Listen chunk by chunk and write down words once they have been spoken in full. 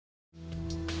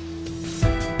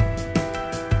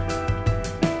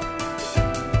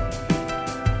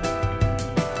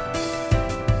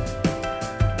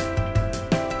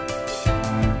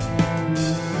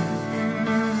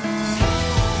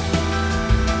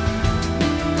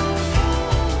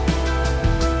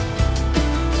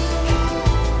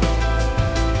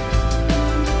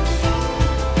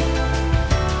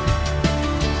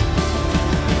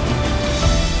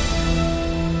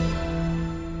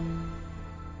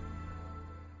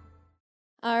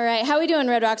right. How we doing,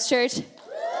 Red Rocks Church?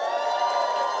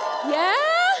 Yeah?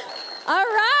 All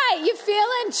right. You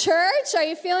feeling church? Are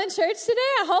you feeling church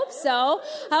today? I hope so.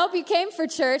 I hope you came for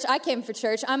church. I came for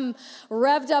church. I'm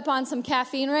revved up on some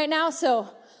caffeine right now, so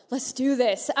let's do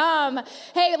this.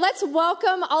 Hey, let's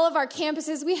welcome all of our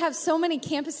campuses. We have so many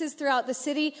campuses throughout the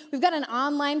city. We've got an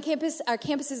online campus. Our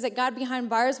campus is at God Behind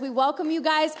Bars. We welcome you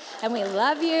guys, and we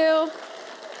love you.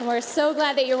 And we're so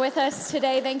glad that you're with us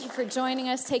today. Thank you for joining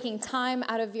us, taking time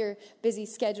out of your busy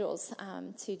schedules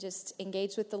to just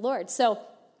engage with the Lord. So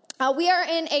we are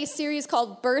in a series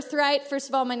called Birthright. First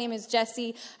of all, my name is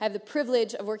Jessie. I have the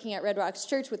privilege of working at Red Rocks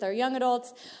Church with our young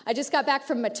adults. I just got back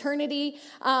from maternity,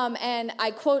 and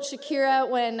I quote Shakira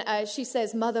when she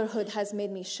says, "Motherhood has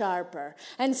made me sharper."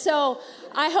 And so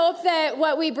I hope that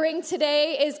what we bring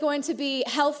today is going to be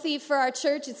healthy for our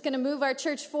church. It's going to move our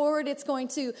church forward. It's going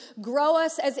to grow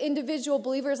us as individual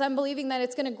believers. I'm believing that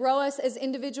it's going to grow us as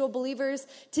individual believers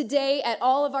today at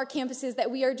all of our campuses,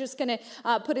 that we are just going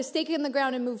to put a stake in the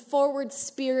ground and move forward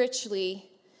spiritually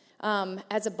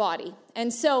as a body.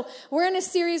 And so we're in a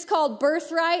series called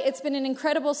Birthright. It's been an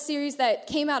incredible series that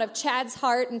came out of Chad's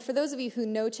heart. And for those of you who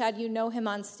know Chad, you know him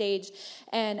on stage,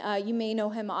 and you may know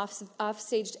him off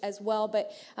stage as well.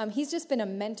 But he's just been a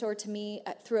mentor to me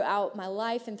throughout my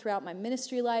life and throughout my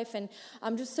ministry life. And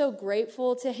I'm just so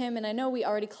grateful to him. And I know we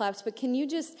already clapped, but can you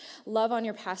just love on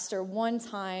your pastor one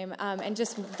time and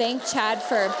just thank Chad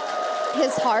for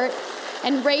his heart?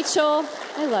 And Rachel,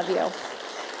 I love you.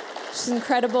 She's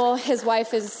incredible. His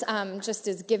wife is just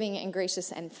as giving and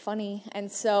gracious and funny.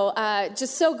 And so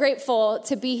just so grateful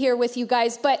to be here with you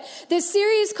guys. But this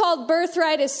series called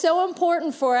Birthright is so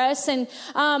important for us. And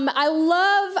I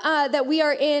love that we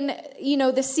are in,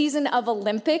 the season of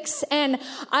Olympics. And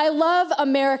I love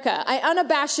America. I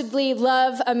unabashedly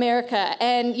love America.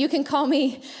 And you can call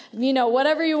me,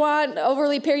 whatever you want,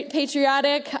 overly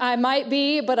patriotic. I might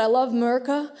be, but I love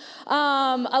America.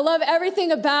 I love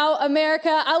everything about America.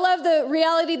 I love the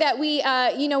reality that we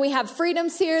have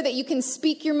freedoms here, that you can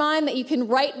speak your mind, that you can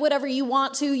write whatever you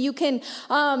want to. You can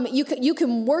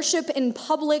worship in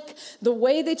public the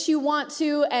way that you want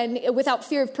to, and without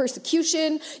fear of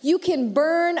persecution. You can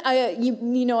burn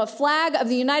a flag of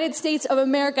the United States of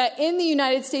America in the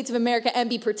United States of America and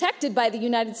be protected by the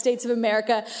United States of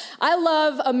America. I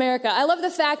love America. I love the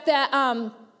fact that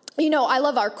I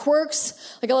love our quirks.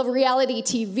 Like, I love reality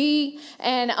TV,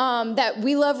 and that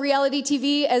we love reality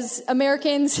TV as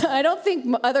Americans. I don't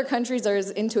think other countries are as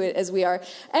into it as we are.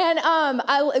 And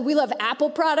we love Apple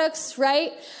products,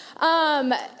 right?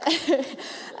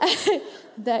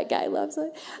 That guy loves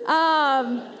it.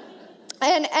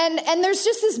 And there's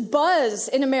just this buzz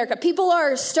in America. People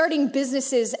are starting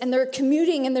businesses and they're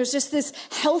commuting, and there's just this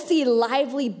healthy,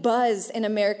 lively buzz in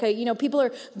America. People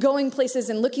are going places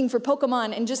and looking for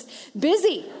Pokemon and just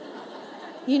busy.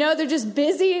 They're just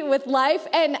busy with life.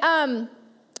 And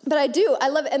but I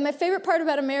love it. And my favorite part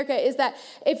about America is that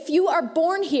if you were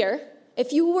born here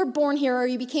or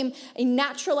you became a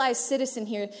naturalized citizen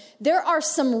here, there are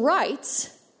some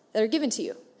rights that are given to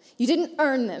you. You didn't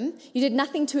earn them. You did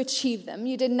nothing to achieve them.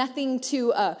 You did nothing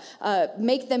to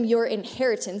make them your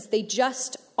inheritance. They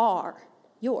just are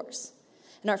yours.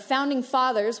 And our founding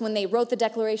fathers, when they wrote the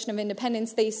Declaration of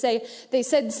Independence, they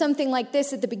said something like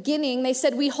this at the beginning. They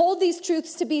said, "We hold these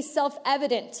truths to be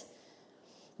self-evident,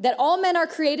 that all men are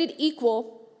created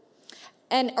equal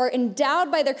and are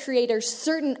endowed by their Creator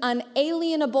certain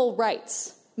unalienable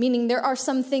rights." Meaning there are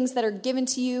some things that are given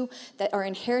to you that are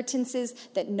inheritances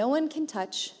that no one can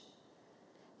touch.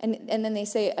 And then they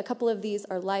say a couple of these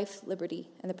are life, liberty,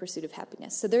 and the pursuit of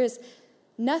happiness. So there is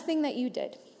nothing that you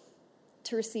did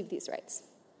to receive these rights.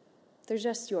 They're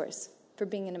just yours for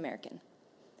being an American.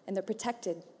 And they're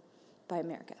protected by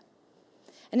America.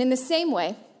 And in the same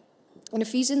way, in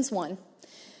Ephesians 1,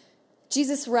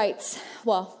 Jesus writes,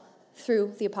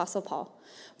 through the Apostle Paul,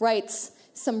 writes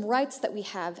some rights that we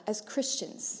have as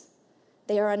Christians.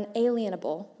 They are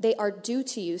unalienable. They are due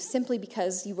to you simply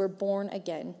because you were born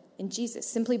again in Jesus.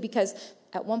 Simply because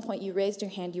at one point you raised your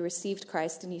hand, you received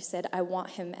Christ, and you said, "I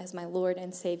want him as my Lord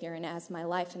and Savior and as my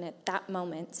life." And at that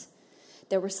moment,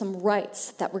 there were some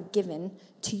rights that were given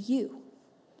to you.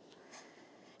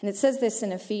 And it says this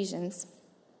in Ephesians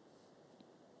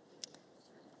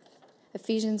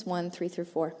 1, 3 through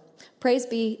 4. "Praise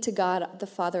be to God, the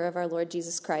Father of our Lord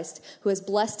Jesus Christ, who has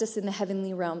blessed us in the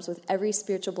heavenly realms with every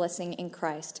spiritual blessing in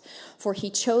Christ. For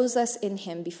he chose us in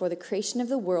him before the creation of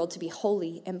the world to be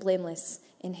holy and blameless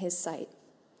in his sight.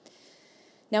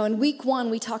 Now, in week 1,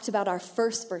 we talked about our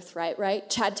first birthright, right?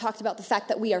 Chad talked about the fact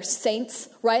that we are saints,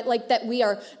 right? Like that we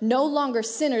are no longer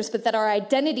sinners, but that our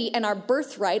identity and our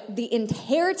birthright, the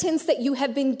inheritance that you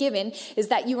have been given, is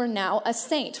that you are now a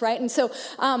saint, right? And so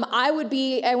I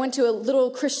went to a little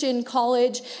Christian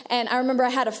college, and I remember I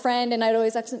had a friend, and I'd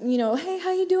always ask him, hey,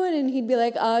 how you doing? And he'd be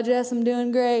like, oh, Jess, I'm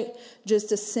doing great.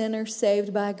 Just a sinner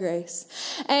saved by grace.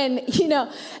 And,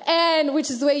 and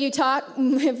which is the way you talk.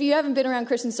 If you haven't been around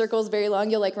Christian circles very long,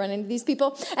 you'll run into these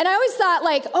people. And I always thought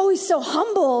oh, he's so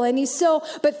humble and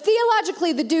but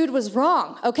theologically the dude was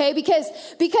wrong, okay?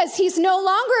 Because he's no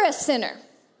longer a sinner.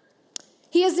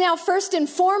 He is now first and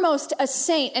foremost a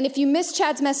saint. And if you missed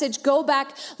Chad's message, go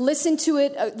back, listen to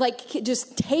it,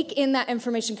 just take in that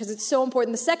information because it's so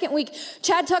important. The second week,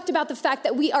 Chad talked about the fact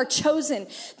that we are chosen,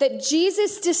 that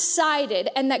Jesus decided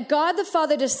and that God the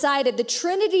Father decided, the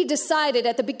Trinity decided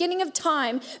at the beginning of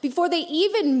time, before they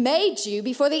even made you,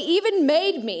 before they even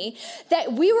made me,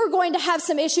 that we were going to have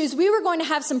some issues, we were going to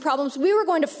have some problems, we were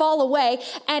going to fall away,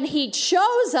 and he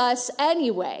chose us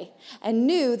anyway and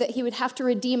knew that he would have to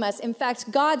redeem us. In fact,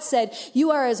 God said,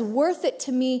 you are as worth it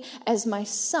to me as my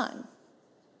son.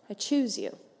 I choose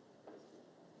you.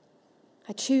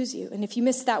 I choose you. And if you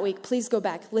missed that week, please go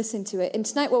back, listen to it. And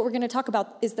tonight what we're going to talk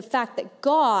about is the fact that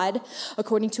God,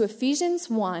 according to Ephesians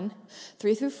 1,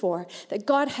 3-4, that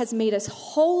God has made us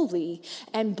holy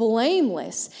and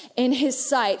blameless in his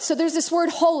sight. So there's this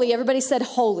word holy. Everybody said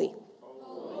holy.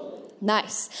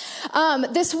 Nice.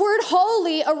 This word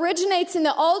holy originates in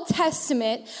the Old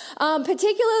Testament,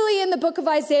 particularly in the book of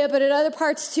Isaiah, but in other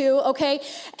parts too, okay?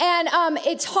 And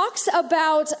it talks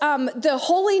about the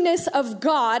holiness of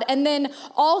God, and then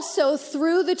also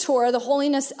through the Torah, the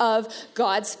holiness of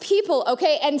God's people,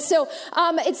 okay? And so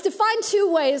it's defined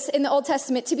two ways in the Old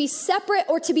Testament, to be separate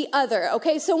or to be other,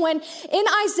 okay? So when in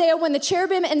Isaiah, when the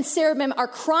cherubim and seraphim are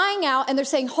crying out and they're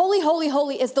saying, holy, holy,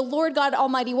 holy is the Lord God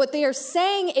Almighty, what they are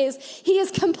saying is, he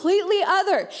is completely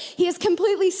other. He is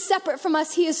completely separate from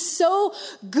us. He is so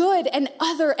good and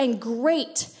other and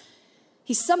great.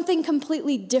 He's something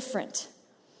completely different.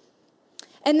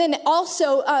 And then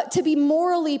also to be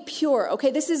morally pure.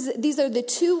 Okay, these are the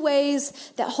two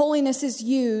ways that holiness is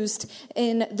used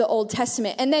in the Old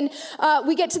Testament. And then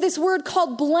we get to this word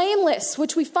called blameless,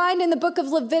 which we find in the book of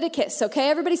Leviticus. Okay,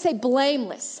 everybody say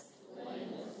blameless.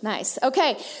 Nice.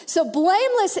 Okay. So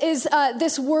blameless is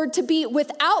this word to be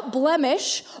without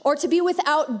blemish or to be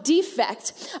without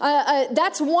defect.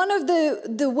 That's one of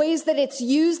the ways that it's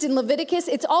used in Leviticus.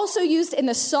 It's also used in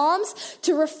the Psalms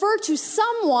to refer to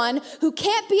someone who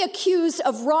can't be accused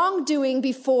of wrongdoing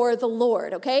before the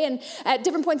Lord. Okay. And at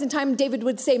different points in time, David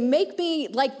would say, make me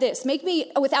like this, make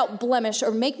me without blemish,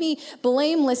 or make me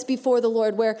blameless before the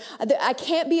Lord, where I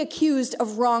can't be accused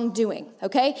of wrongdoing.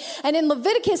 Okay. And in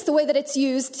Leviticus, the way that it's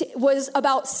used was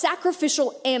about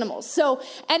sacrificial animals. So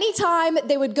anytime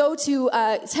they would go to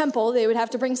a temple, they would have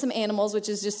to bring some animals, which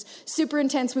is just super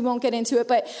intense. We won't get into it.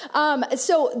 But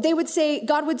so they would say,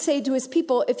 God would say to his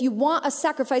people, if you want a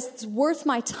sacrifice that's worth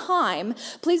my time,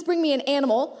 please bring me an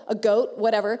animal, a goat,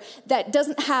 whatever, that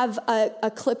doesn't have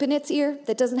a clip in its ear,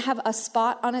 that doesn't have a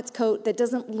spot on its coat, that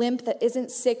doesn't limp, that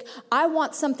isn't sick. I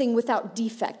want something without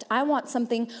defect. I want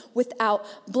something without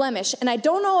blemish. And I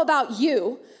don't know about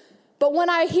you, but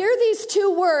when I hear these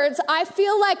two words, I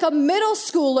feel like a middle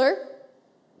schooler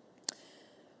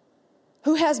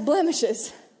who has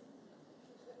blemishes.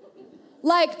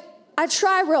 Like, I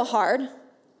try real hard.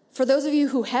 For those of you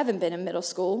who haven't been in middle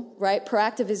school, right?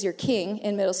 Proactive is your king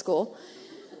in middle school.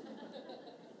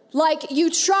 Like,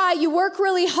 you try, you work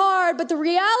really hard, but the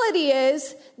reality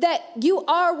is that you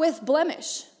are with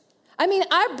blemish. I mean,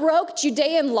 I broke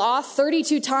Judean law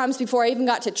 32 times before I even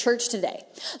got to church today.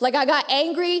 Like, I got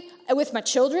angry with my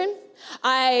children.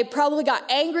 I probably got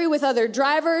angry with other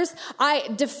drivers. I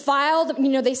defiled,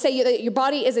 they say that your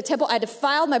body is a temple. I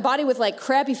defiled my body with like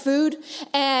crappy food.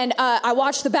 And I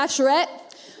watched The Bachelorette.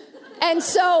 And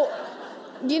so,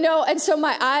 and so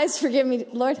my eyes, forgive me,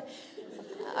 Lord,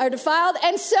 are defiled.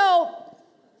 And so,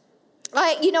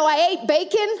 I ate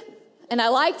bacon and I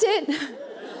liked it.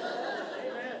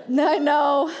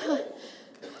 No.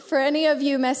 For any of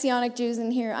you Messianic Jews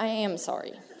in here, I am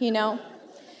sorry,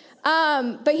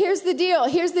 But here's the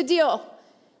deal.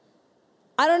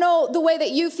 I don't know the way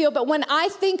that you feel, but when I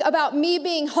think about me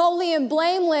being holy and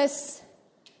blameless,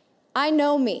 I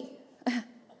know me.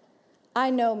 I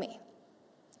know me.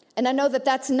 And I know that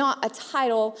that's not a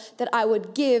title that I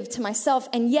would give to myself,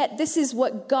 and yet this is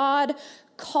what God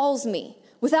calls me.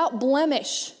 Without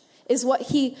blemish is what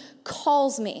he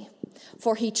calls me.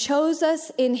 For he chose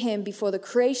us in him before the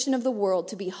creation of the world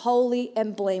to be holy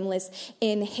and blameless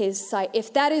in his sight.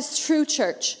 If that is true,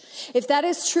 church, if that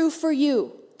is true for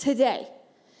you today,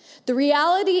 the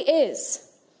reality is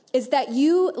that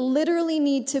you literally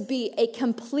need to be a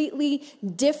completely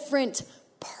different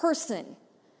person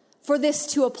for this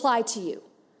to apply to you.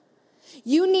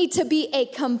 You need to be a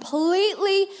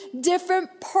completely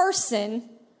different person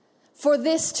for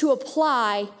this to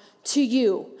apply to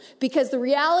you. Because the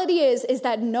reality is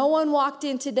that no one walked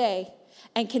in today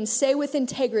and can say with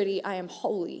integrity, I am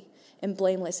holy and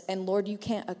blameless. And Lord, you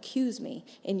can't accuse me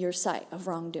in your sight of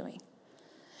wrongdoing.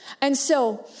 And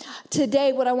so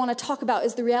today what I want to talk about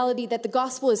is the reality that the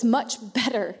gospel is much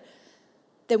better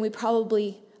than we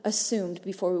probably assumed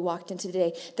before we walked in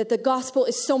today. That the gospel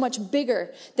is so much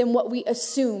bigger than what we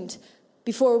assumed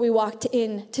before we walked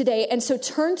in today. And so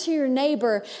turn to your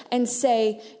neighbor and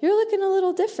say, you're looking a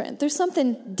little different. There's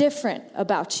something different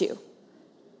about you.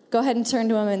 Go ahead and turn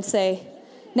to him and say,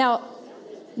 now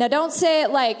don't say it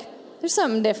like, there's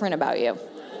something different about you.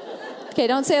 Okay,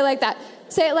 don't say it like that.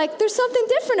 Say it like, there's something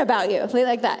different about you. Say it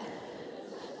like that.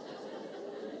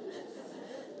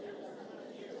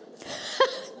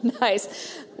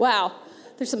 Nice. Wow.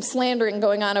 There's some slandering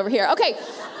going on over here. Okay.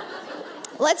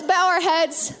 Let's bow our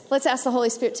heads. Let's ask the Holy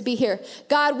Spirit to be here.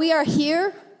 God, we are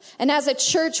here. And as a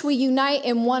church, we unite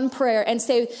in one prayer and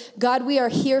say, God, we are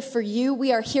here for you.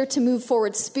 We are here to move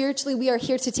forward spiritually. We are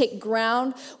here to take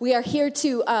ground. We are here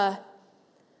to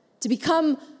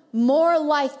become more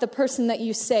like the person that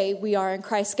you say we are in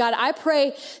Christ. God, I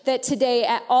pray that today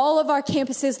at all of our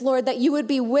campuses, Lord, that you would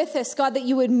be with us, God, that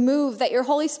you would move, that your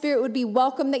Holy Spirit would be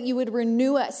welcome, that you would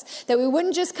renew us, that we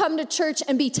wouldn't just come to church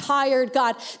and be tired,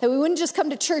 God, that we wouldn't just come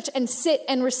to church and sit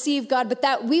and receive, God, but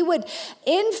that we would,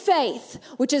 in faith,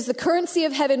 which is the currency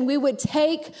of heaven, we would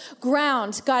take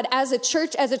ground, God, as a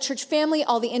church family,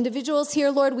 all the individuals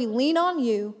here, Lord, we lean on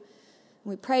you,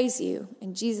 and we praise you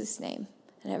in Jesus' name.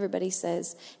 And everybody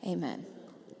says, amen.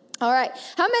 All right.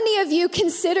 How many of you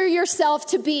consider yourself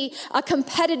to be a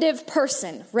competitive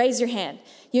person? Raise your hand.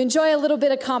 You enjoy a little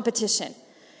bit of competition.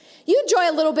 You enjoy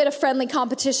a little bit of friendly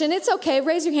competition. It's okay.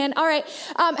 Raise your hand. All right.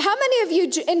 How many of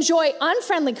you enjoy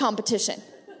unfriendly competition?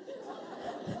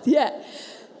 Yeah.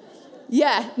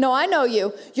 Yeah. No, I know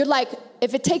you. You're like,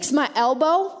 if it takes my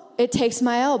elbow, it takes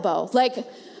my elbow. Like,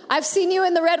 I've seen you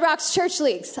in the Red Rocks church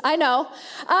leagues. I know.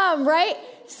 Right?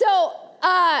 So,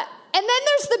 and then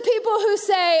there's the people who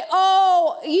say,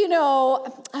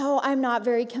 I'm not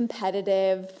very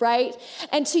competitive, right?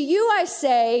 And to you, I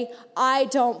say, I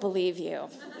don't believe you.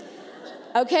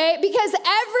 Okay? Because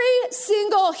every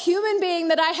single human being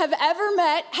that I have ever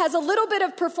met has a little bit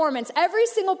of performance. Every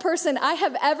single person I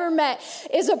have ever met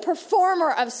is a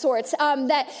performer of sorts,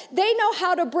 that they know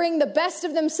how to bring the best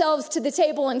of themselves to the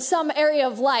table in some area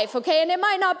of life, okay? And it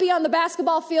might not be on the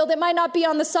basketball field. It might not be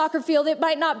on the soccer field. It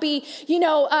might not be,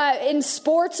 in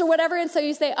sports or whatever. And so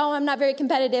you say, oh, I'm not very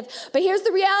competitive. But here's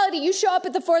the reality. You show up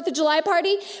at the 4th of July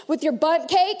party with your bundt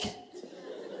cake,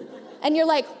 and you're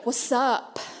like, what's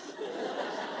up?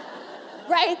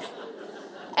 Right?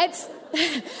 And someone's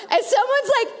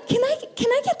like, can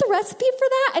I get the recipe for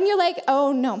that? And you're like,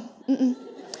 oh, no.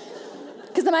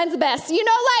 Because mine's the best. It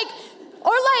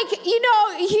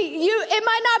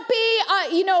might not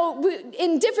be,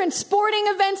 in different sporting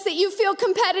events that you feel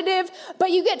competitive,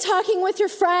 but you get talking with your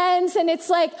friends and it's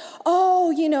like,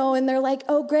 and they're like,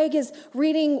 oh, Greg is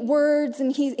reading words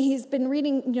and he's been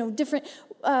reading, different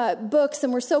books,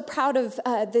 and we're so proud of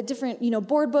the different,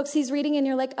 board books he's reading, and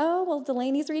you're like, oh, well,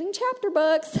 Delaney's reading chapter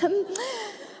books.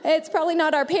 It's probably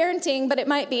not our parenting, but it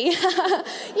might be.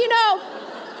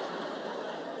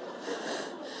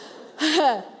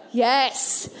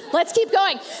 Yes, let's keep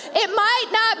going. It might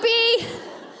not be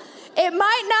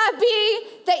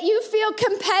that you feel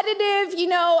competitive,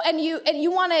 and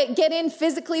you want to get in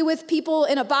physically with people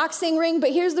in a boxing ring,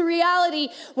 but here's the reality.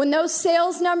 When those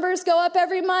sales numbers go up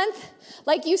every month,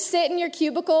 like you sit in your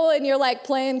cubicle and you're like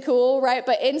playing cool, right?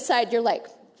 But inside you're like,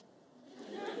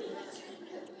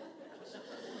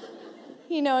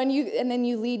 and then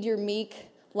you lead your meek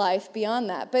life beyond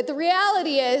that. But the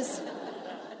reality is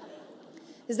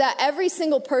that every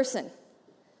single person,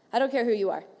 I don't care who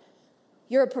you are,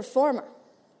 you're a performer.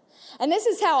 And this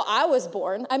is how I was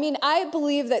born. I mean, I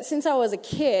believe that since I was a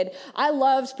kid, I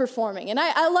loved performing. And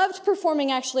I loved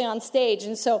performing actually on stage.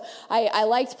 And so I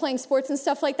liked playing sports and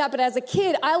stuff like that. But as a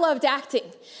kid, I loved acting.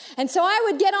 And so I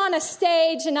would get on a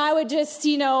stage and I would just,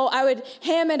 I would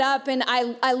ham it up. And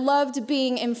I loved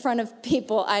being in front of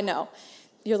people. I know.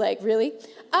 You're like, really?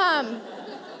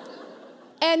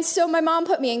 And so my mom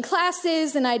put me in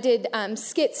classes, and I did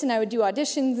skits, and I would do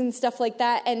auditions and stuff like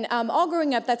that. And all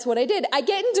growing up, that's what I did. I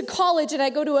get into college, and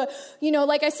I go to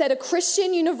like I said, a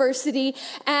Christian university,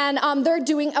 and they're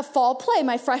doing a fall play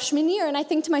my freshman year. And I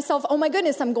think to myself, oh my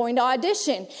goodness, I'm going to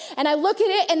audition. And I look at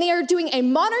it, and they are doing a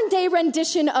modern day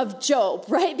rendition of Job,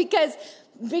 right? Because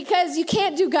you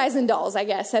can't do guys and dolls, I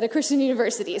guess, at a Christian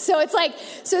university. So it's like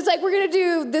we're going to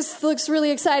do, this looks really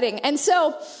exciting. And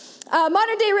so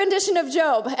modern day rendition of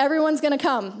Job, everyone's going to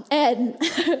come. And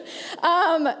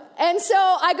so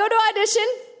I go to audition,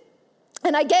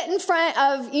 and I get in front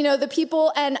of, the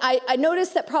people, and I notice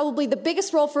that probably the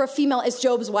biggest role for a female is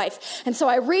Job's wife. And so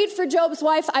I read for Job's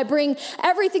wife. I bring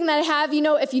everything that I have.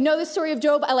 If you know the story of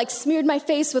Job, I smeared my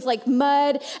face with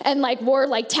mud and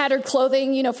wore tattered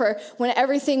clothing, for when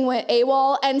everything went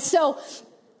AWOL.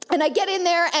 And I get in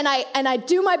there, and I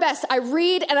do my best. I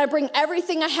read, and I bring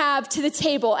everything I have to the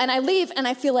table, and I leave, and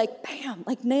I feel bam,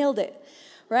 nailed it,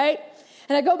 right?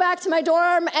 And I go back to my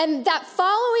dorm, and that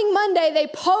following Monday, they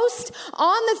post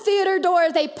on the theater door,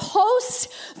 they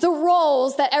post the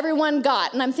roles that everyone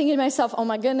got. And I'm thinking to myself, oh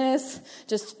my goodness,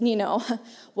 just,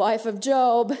 wife of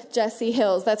Job, Jessie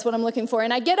Hills, that's what I'm looking for.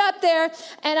 And I get up there,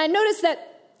 and I notice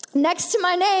that next to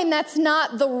my name, that's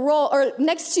not the role, or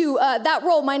next to that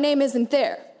role, my name isn't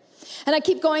there. And I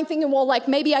keep going thinking, well,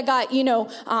 maybe I got,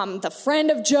 the friend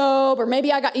of Job, or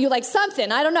maybe I got you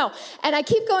something, I don't know. And I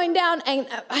keep going down, and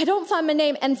I don't find my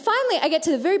name. And finally, I get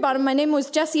to the very bottom. My name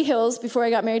was Jessie Hills before I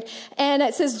got married. And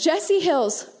it says, Jessie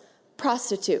Hills,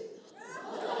 prostitute.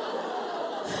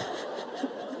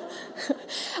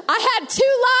 I had 2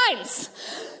 lines.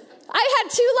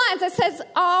 It says,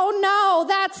 oh no,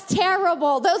 that's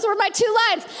terrible. Those were my 2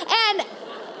 lines.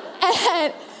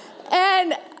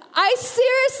 And I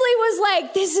seriously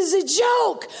was this is a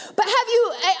joke. But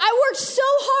I worked so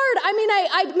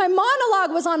hard. My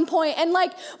monologue was on point, and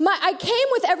I came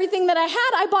with everything that I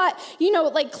had. I bought,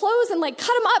 clothes and cut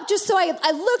them up just so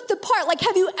I looked the part.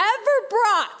 Have you ever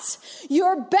brought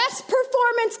your best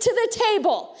performance to the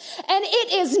table and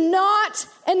it is not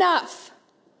enough?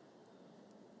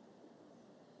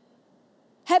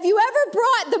 Have you ever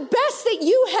brought the best that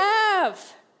you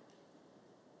have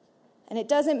and it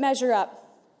doesn't measure up?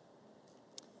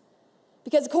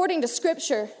 Because according to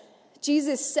Scripture,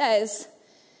 Jesus says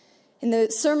in the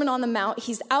Sermon on the Mount,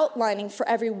 he's outlining for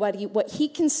everybody what he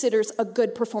considers a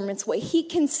good performance, what he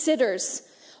considers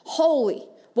holy,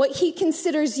 what he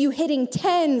considers you hitting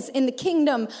 10s in the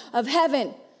kingdom of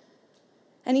heaven.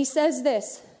 And he says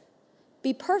this,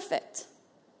 be perfect,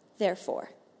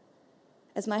 therefore,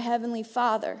 as my heavenly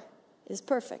Father is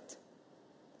perfect.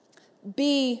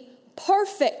 Be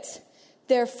perfect,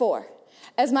 therefore,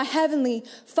 as my heavenly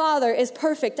Father is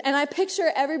perfect. And I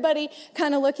picture everybody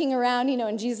kind of looking around,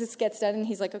 and Jesus gets done, and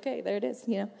he's like, okay, there it is,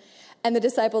 And the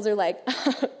disciples are like,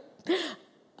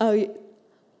 oh,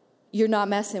 you're not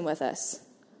messing with us.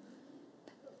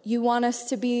 You want us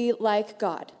to be like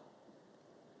God.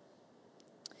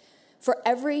 For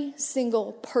every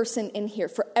single person in here,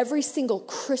 for every single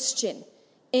Christian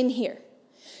in here,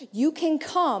 you can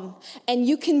come and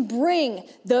you can bring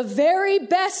the very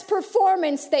best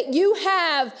performance that you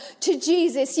have to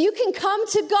Jesus. You can come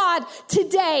to God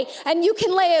today and you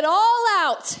can lay it all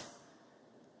out,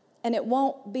 and it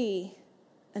won't be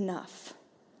enough.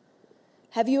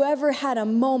 Have you ever had a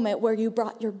moment where you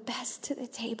brought your best to the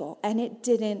table and it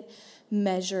didn't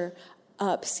measure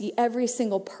up? See, every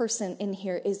single person in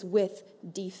here is with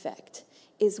defect,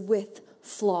 is with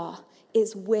flaw,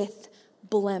 is with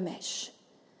blemish.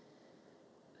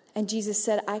 And Jesus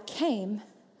said, I came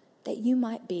that you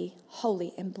might be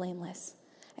holy and blameless.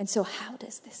 And so how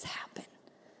does this happen?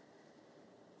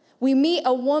 We meet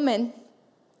a woman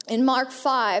in Mark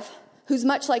 5 who's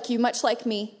much like you, much like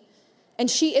me. And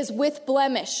she is with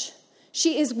blemish.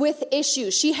 She is with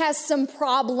issues. She has some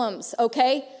problems,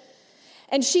 okay?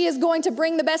 And she is going to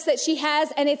bring the best that she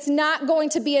has, and it's not going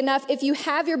to be enough. If you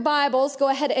have your Bibles, go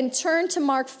ahead and turn to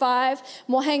Mark 5. And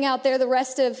we'll hang out there the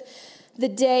rest of the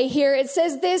day here. It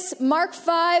says this, Mark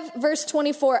 5, verse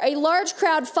 24. A large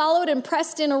crowd followed and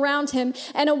pressed in around him,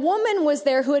 and a woman was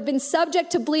there who had been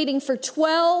subject to bleeding for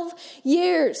 12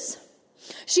 years.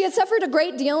 She had suffered a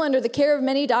great deal under the care of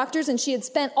many doctors, and she had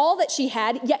spent all that she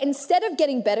had, yet instead of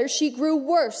getting better, she grew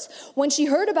worse. When she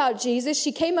heard about Jesus,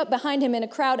 she came up behind him in a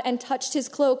crowd and touched his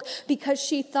cloak because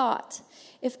she thought,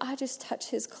 if I just touch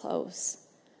his clothes,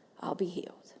 I'll be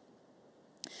healed.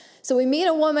 So we meet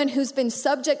a woman who's been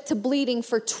subject to bleeding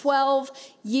for 12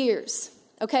 years,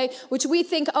 okay? Which we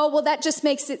think, oh, well, that just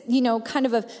makes it, kind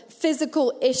of a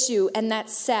physical issue, and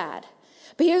that's sad.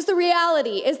 But here's the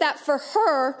reality, is that for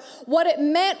her, what it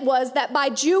meant was that by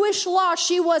Jewish law,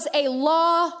 she was a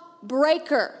law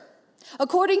breaker.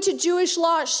 According to Jewish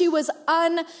law, she was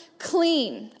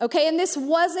unclean, okay? And this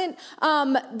wasn't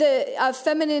the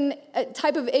feminine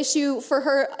type of issue for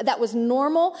her that was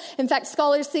normal. In fact,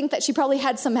 scholars think that she probably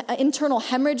had some internal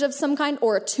hemorrhage of some kind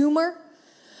or a tumor.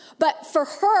 But for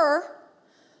her,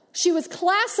 she was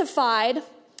classified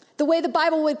the way the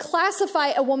Bible would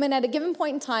classify a woman at a given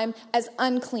point in time as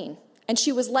unclean. And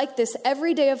she was like this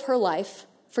every day of her life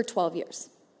for 12 years.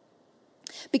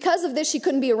 Because of this, she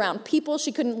couldn't be around people.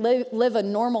 She couldn't live a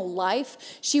normal life.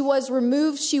 She was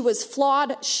removed. She was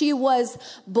flawed. She was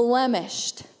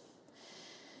blemished.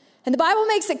 And the Bible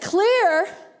makes it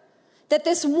clear that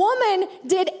this woman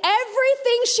did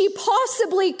everything she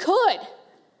possibly could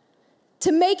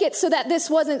to make it so that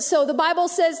this wasn't so. The Bible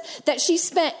says that she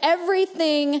spent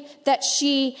everything that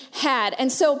she had.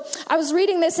 And so I was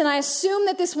reading this, and I assume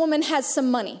that this woman has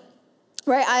some money.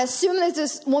 Right? I assume that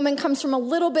this woman comes from a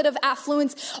little bit of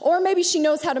affluence, or maybe she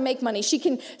knows how to make money. She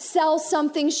can sell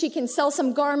something. She can sell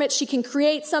some garments. She can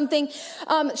create something.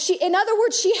 In other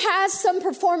words, she has some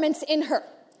performance in her.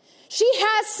 She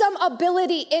has some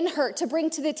ability in her to bring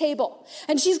to the table.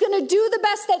 And she's going to do the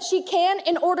best that she can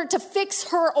in order to fix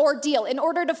her ordeal, in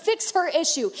order to fix her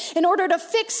issue, in order to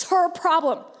fix her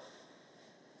problem.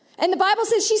 And the Bible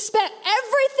says she spent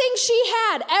everything she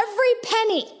had, every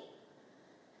penny.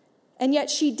 And yet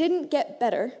she didn't get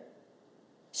better.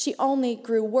 She only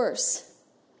grew worse.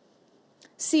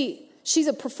 See, she's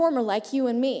a performer like you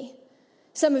and me.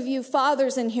 Some of you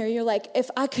fathers in here, you're like,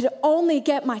 if I could only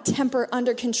get my temper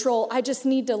under control, I just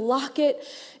need to lock it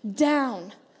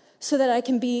down so that I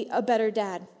can be a better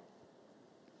dad.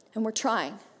 And we're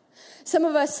trying. Some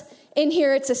of us in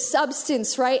here, it's a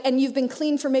substance, right? And you've been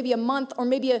clean for maybe a month or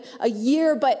maybe a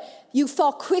year, but you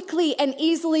fall quickly and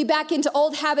easily back into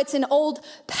old habits and old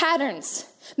patterns.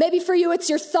 Maybe for you, it's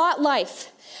your thought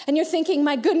life. And you're thinking,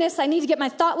 my goodness, I need to get my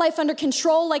thought life under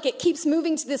control. Like it keeps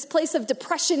moving to this place of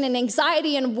depression and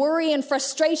anxiety and worry and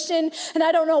frustration. And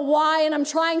I don't know why. And I'm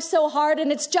trying so hard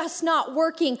and it's just not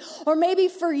working. Or maybe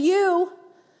for you,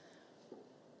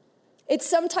 it's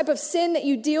some type of sin that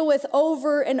you deal with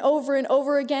over and over and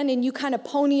over again, and you kind of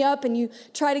pony up and you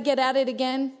try to get at it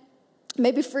again.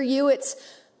 Maybe for you, it's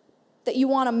that you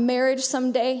want a marriage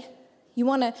someday. You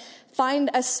want to find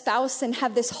a spouse and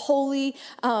have this holy,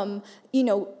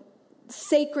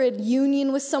 sacred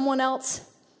union with someone else.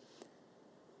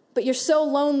 But you're so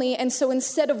lonely, and so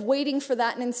instead of waiting for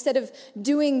that and instead of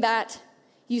doing that,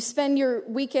 you spend your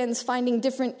weekends finding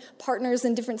different partners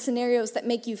and different scenarios that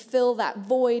make you fill that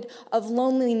void of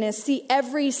loneliness. See,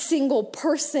 every single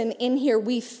person in here,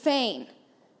 we feign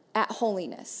at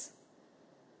holiness.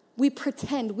 We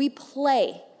pretend, we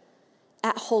play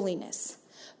at holiness.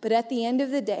 But at the end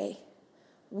of the day,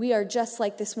 we are just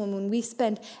like this woman. We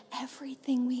spend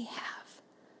everything we have,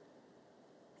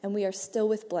 and we are still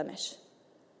with blemish.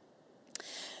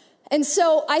 And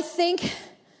so I think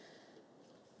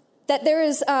that there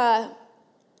is a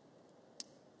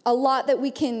lot that we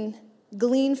can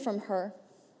glean from her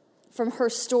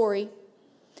story.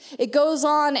 It goes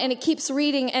on and it keeps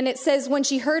reading, and it says, when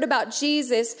she heard about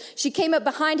Jesus, she came up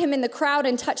behind him in the crowd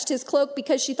and touched his cloak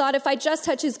because she thought, if I just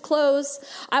touch his clothes,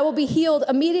 I will be healed.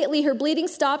 Immediately her bleeding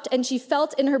stopped, and she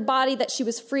felt in her body that she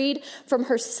was freed from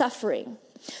her suffering.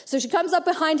 So she comes up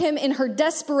behind him in her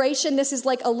desperation. This is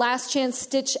like a last chance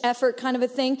stitch effort kind of a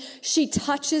thing. She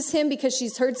touches him because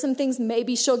she's heard some things.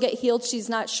 Maybe she'll get healed. She's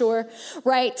not sure,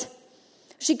 right?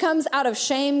 She comes out of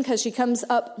shame because she comes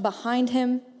up behind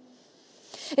him.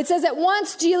 It says at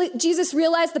once Jesus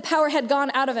realized the power had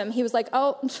gone out of him. He was like,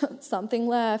 oh, something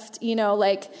left. He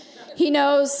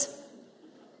knows.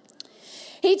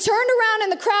 He turned around in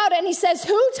the crowd and he says,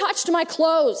 who touched my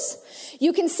clothes?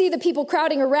 You can see the people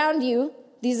crowding around you.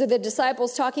 These are the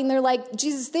disciples talking. They're like,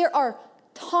 Jesus, there are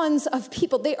tons of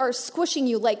people. They are squishing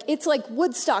you. Like, it's like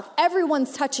Woodstock.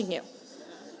 Everyone's touching you.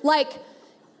 Like,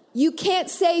 you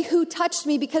can't say who touched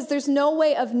me because there's no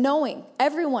way of knowing.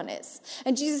 Everyone is.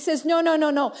 And Jesus says,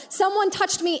 no. Someone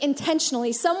touched me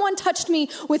intentionally. Someone touched me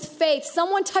with faith.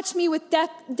 Someone touched me with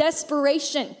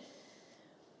desperation.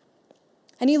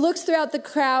 And he looks throughout the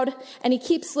crowd and he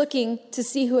keeps looking to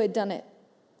see who had done it.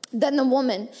 Then the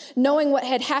woman, knowing what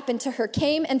had happened to her,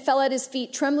 came and fell at his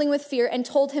feet, trembling with fear, and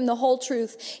told him the whole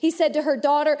truth. He said to her,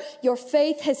 daughter, your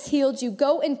faith has healed you.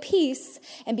 Go in peace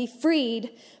and be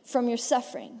freed from your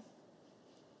suffering.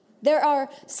 There are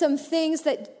some things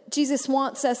that Jesus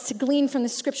wants us to glean from the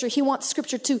scripture. He wants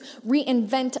scripture to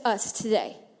reinvent us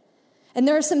today. And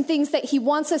there are some things that he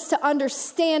wants us to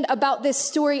understand about this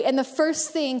story. And the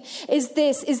first thing is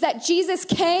this, is that Jesus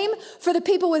came for the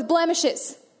people with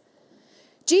blemishes.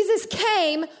 Jesus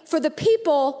came for the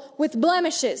people with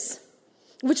blemishes,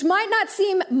 which might not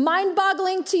seem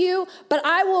mind-boggling to you, but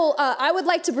I would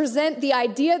like to present the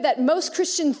idea that most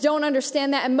Christians don't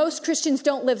understand that, and most Christians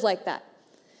don't live like that.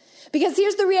 Because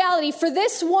here's the reality. For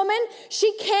this woman,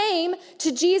 she came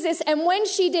to Jesus, and when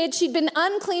she did, she'd been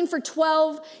unclean for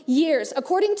 12 years.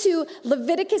 According to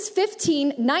Leviticus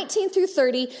 15, 19 through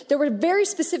 30, there were very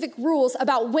specific rules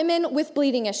about women with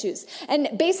bleeding issues. And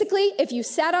basically, if you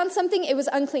sat on something, it was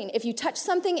unclean. If you touched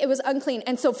something, it was unclean.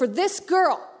 And so for this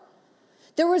girl,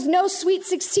 there was no sweet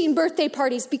 16 birthday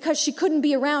parties because she couldn't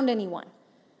be around anyone.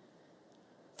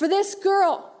 For this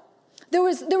girl, there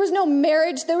was no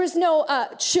marriage, there was no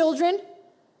children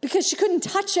because she couldn't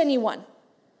touch anyone.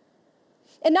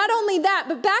 And not only that,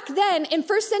 but back then in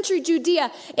first century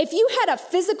Judea, if you had a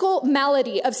physical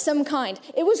malady of some kind,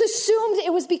 it was assumed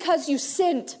it was because you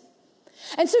sinned.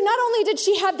 And so not only did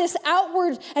she have this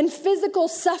outward and physical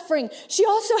suffering, she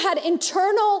also had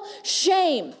internal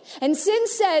shame. And sin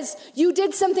says you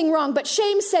did something wrong, but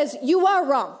shame says you are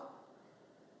wrong.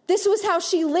 This was how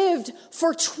she lived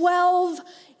for 12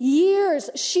 years.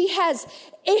 She has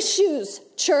issues,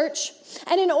 church.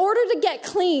 And in order to get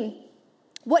clean,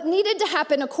 what needed to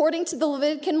happen according to the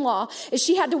Levitican law is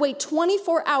she had to wait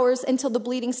 24 hours until the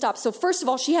bleeding stopped. So first of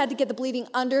all, she had to get the bleeding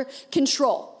under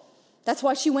control. That's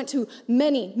why she went to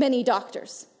many, many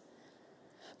doctors.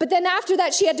 But then after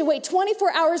that, she had to wait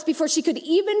 24 hours before she could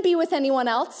even be with anyone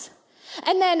else.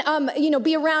 And then,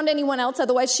 be around anyone else.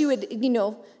 Otherwise, she would,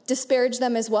 disparage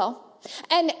them as well.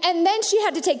 And then she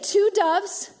had to take 2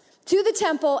 doves to the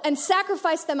temple and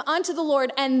sacrifice them unto the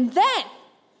Lord. And then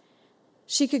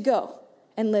she could go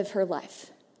and live her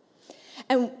life.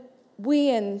 And we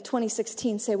in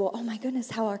 2016 say, well, oh my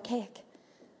goodness, how archaic.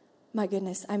 My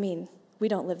goodness, we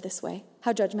don't live this way.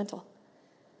 How judgmental.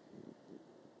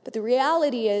 But the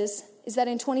reality is that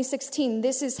in 2016,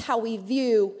 this is how we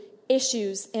view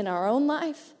issues in our own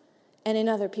life and in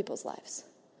other people's lives.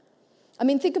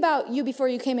 Think about you before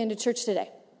you came into church today.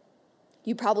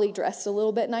 You probably dressed a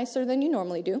little bit nicer than you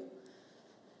normally do.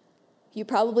 You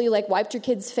probably wiped your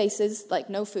kids' faces,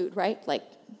 no food, right?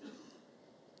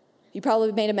 You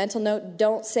probably made a mental note,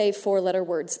 don't say 4-letter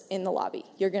words in the lobby.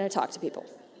 You're going to talk to people.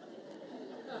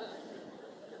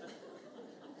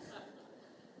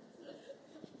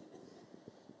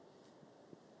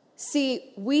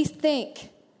 See, we think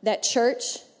that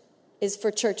church is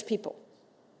for church people.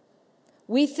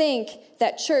 We think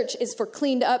that church is for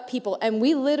cleaned up people, and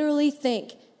we literally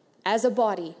think, as a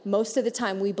body, most of the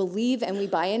time we believe and we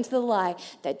buy into the lie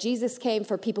that Jesus came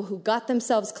for people who got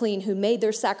themselves clean, who made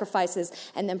their sacrifices,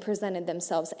 and then presented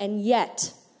themselves. And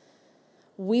yet,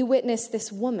 we witness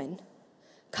this woman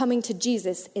coming to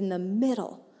Jesus in the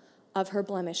middle of her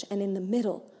blemish and in the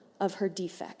middle of her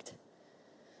defect.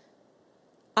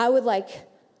 I would like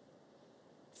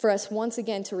for us once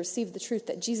again to receive the truth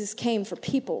that Jesus came for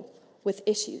people with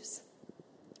issues.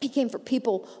 He came for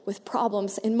people with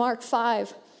problems. In Mark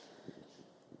 5,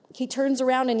 he turns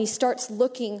around and he starts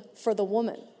looking for the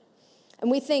woman. And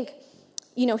we think,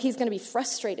 he's going to be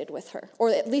frustrated with her. Or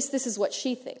at least this is what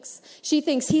she thinks. She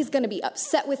thinks he's going to be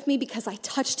upset with me because I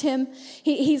touched him.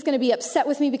 He's going to be upset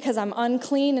with me because I'm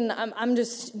unclean and I'm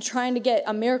just trying to get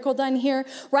a miracle done here,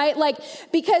 right?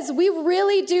 Because we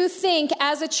really do think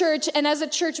as a church and as a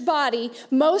church body,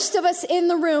 most of us in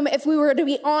the room, if we were to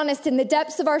be honest in the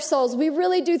depths of our souls, we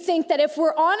really do think that if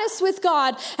we're honest with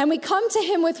God and we come to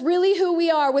him with really who we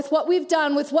are, with what we've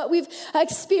done, with what we've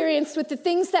experienced, with the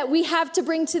things that we have to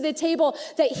bring to the table,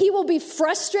 that he will be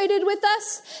frustrated with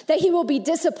us, that he will be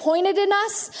disappointed in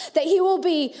us, that he will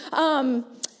be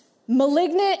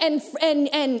malignant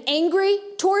and angry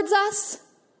towards us.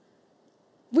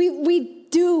 We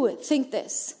do think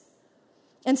this.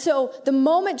 And so the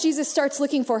moment Jesus starts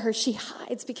looking for her, she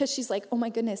hides because she's like, oh my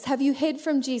goodness, have you hid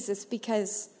from Jesus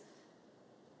because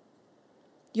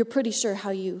you're pretty sure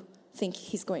how you think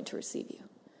he's going to receive you?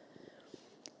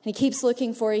 And he keeps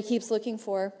looking for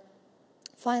her.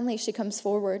 Finally, she comes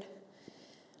forward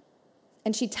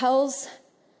and she tells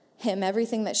him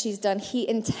everything that she's done. He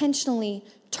intentionally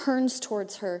turns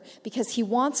towards her because he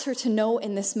wants her to know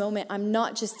in this moment, I'm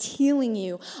not just healing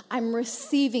you, I'm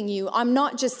receiving you. I'm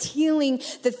not just healing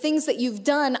the things that you've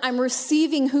done, I'm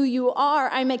receiving who you are.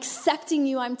 I'm accepting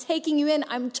you, I'm taking you in,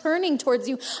 I'm turning towards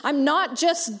you. I'm not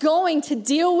just going to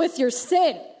deal with your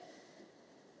sin.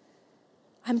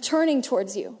 I'm turning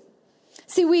towards you.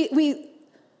 See,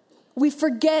 we we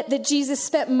forget that Jesus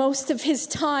spent most of his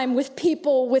time with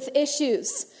people with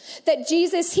issues. That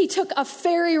Jesus, he took a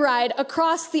ferry ride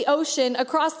across the ocean,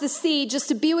 across the sea, just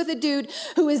to be with a dude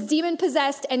who was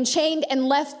demon-possessed and chained and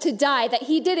left to die. That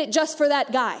he did it just for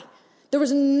that guy. There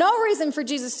was no reason for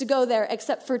Jesus to go there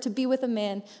except for to be with a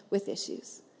man with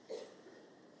issues.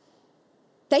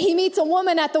 That he meets a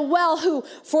woman at the well who,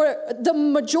 for the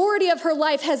majority of her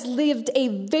life, has lived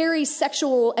a very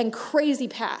sexual and crazy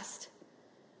past.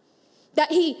 That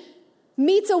he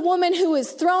meets a woman who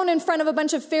is thrown in front of a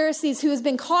bunch of Pharisees who has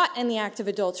been caught in the act of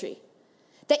adultery.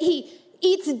 That he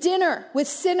eats dinner with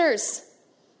sinners.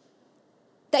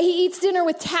 That he eats dinner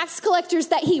with tax collectors.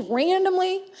 That he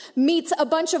randomly meets a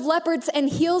bunch of lepers and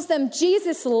heals them.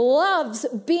 Jesus loves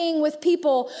being with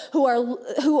people who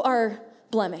are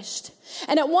blemished.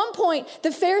 And at one point,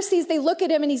 the Pharisees, they look at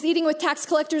him and he's eating with tax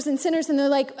collectors and sinners and they're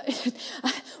like,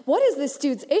 what is this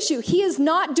dude's issue? He is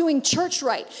not doing church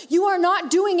right. You are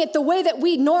not doing it the way that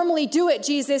we normally do it,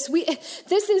 Jesus.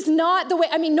 This is not the way,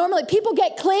 normally people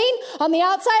get clean on the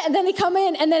outside and then they come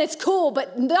in and then it's cool,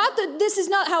 but this is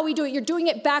not how we do it. You're doing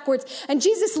it backwards. And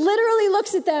Jesus literally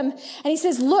looks at them and he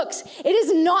says, look, it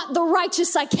is not the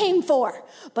righteous I came for,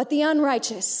 but the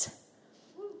unrighteous.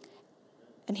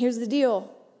 And here's the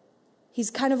deal. He's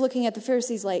kind of looking at the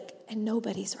Pharisees like, and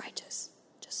nobody's righteous,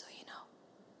 just so you know.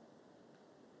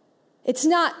 It's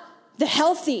not the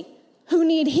healthy who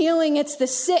need healing. It's the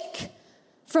sick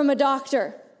from a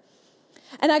doctor.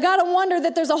 And I got to wonder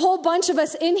that there's a whole bunch of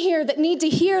us in here that need to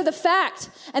hear the fact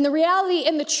and the reality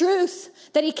and the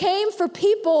truth that he came for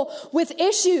people with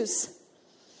issues.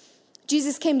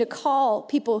 Jesus came to call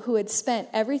people who had spent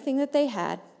everything that they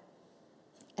had,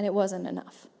 and it wasn't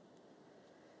enough.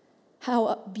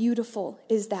 How beautiful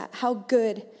is that? How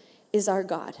good is our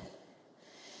God?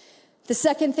 The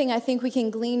second thing I think we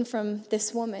can glean from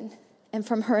this woman and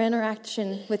from her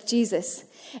interaction with Jesus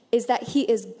is that he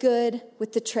is good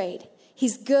with the trade.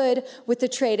 He's good with the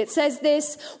trade. It says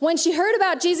this, when she heard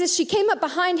about Jesus, she came up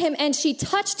behind him and she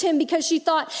touched him because she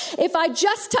thought, if I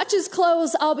just touch his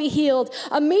clothes, I'll be healed.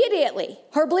 Immediately,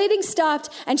 her bleeding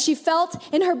stopped and she felt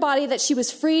in her body that she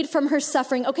was freed from her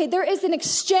suffering. Okay, there is an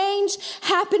exchange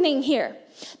happening here.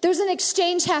 There's an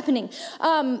exchange happening.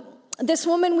 This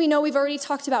woman, we know, we've already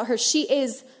talked about her. She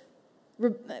is,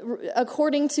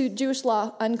 according to Jewish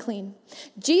law, unclean.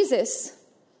 Jesus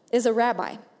is a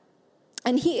rabbi.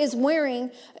 And he is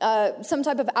wearing some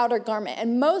type of outer garment.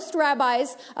 And most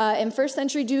rabbis in first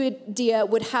century Judea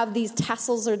would have these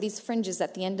tassels or these fringes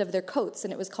at the end of their coats.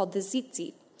 And it was called the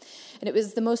tzitzit. And it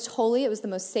was the most holy, it was the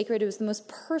most sacred, it was the most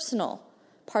personal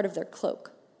part of their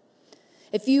cloak.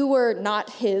 If you were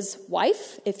not his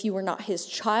wife, if you were not his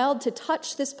child, to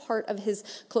touch this part of his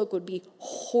cloak would be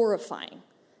horrifying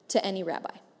to any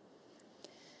rabbi.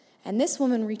 And this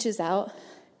woman reaches out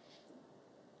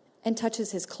and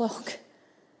touches his cloak.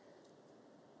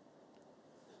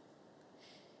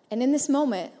 And in this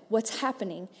moment, what's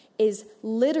happening is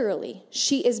literally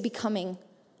she is becoming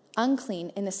unclean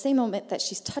in the same moment that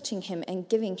she's touching him and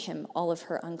giving him all of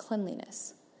her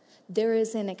uncleanliness. There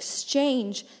is an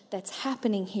exchange that's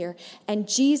happening here, and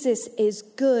Jesus is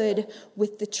good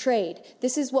with the trade.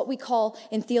 This is what we call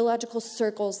in theological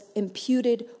circles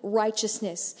imputed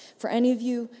righteousness. For any of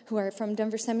you who are from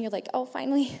Denver Sem, you're like, oh,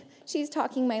 finally, she's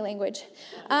talking my language.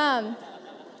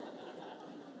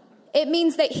 It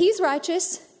means that he's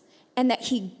righteous and that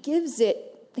he gives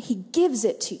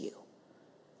it to you.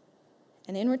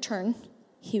 And in return,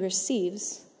 he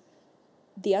receives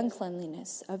the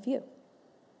uncleanliness of you.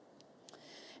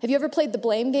 Have you ever played the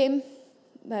blame game?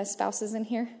 Spouses in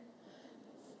here?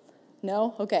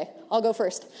 No? Okay, I'll go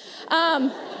first.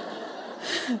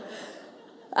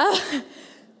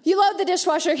 You load the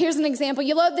dishwasher. Here's an example.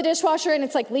 You load the dishwasher and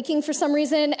it's like leaking for some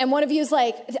reason. And one of you is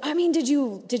like, did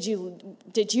you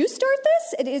start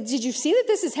this? Did you see that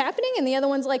this is happening? And the other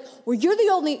one's like, well, you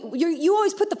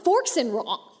always put the forks in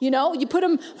wrong. You put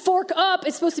them fork up.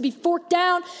 It's supposed to be fork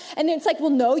down. And then it's like,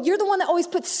 well, no, you're the one that always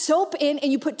puts soap in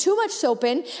and you put too much soap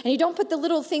in and you don't put the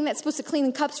little thing that's supposed to clean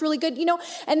the cups really good,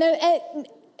 and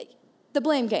the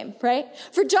blame game, right?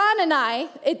 For John and I,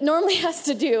 it normally has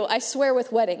to do, I swear,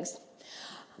 with weddings.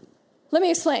 Let me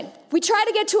explain. We try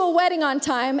to get to a wedding on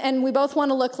time, and we both want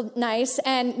to look nice.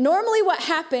 And normally what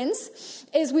happens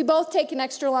is we both take an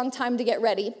extra long time to get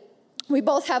ready. We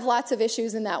both have lots of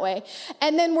issues in that way.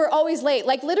 And then we're always late.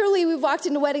 Like, literally, we've walked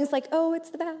into weddings like, oh,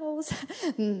 it's the vows.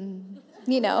 And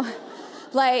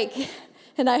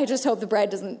I just hope the bride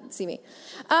doesn't see me.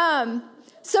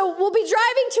 So we'll be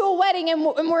driving to a wedding, and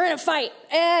we're in a fight.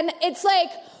 And it's like,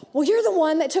 well, you're the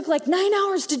one that took like 9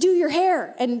 hours to do your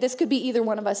hair. And this could be either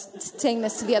one of us saying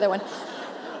this to the other one.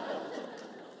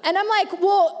 And I'm like,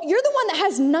 well, you're the one that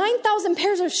has 9,000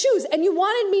 pairs of shoes, and you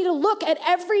wanted me to look at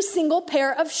every single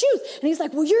pair of shoes. And he's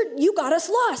like, well, you got us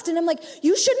lost. And I'm like,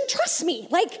 you shouldn't trust me,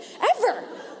 like, ever.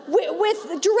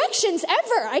 With directions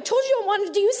ever. I told you I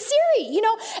wanted to use Siri,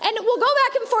 and we'll go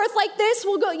back and forth like this.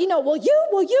 We'll go, will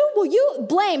you,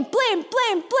 blame.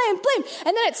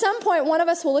 And then at some point, one of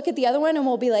us will look at the other one and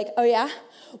we'll be like, oh yeah,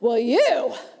 well,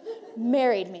 you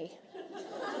married me.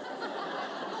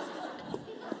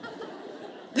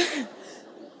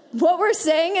 What we're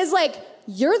saying is like,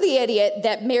 you're the idiot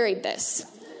that married this.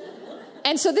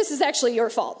 And so this is actually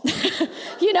your fault, And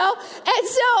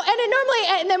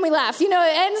then we laugh, it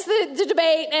ends the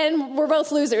debate and we're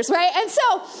both losers, right? And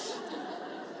so,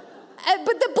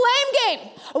 but the blame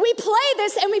game, we play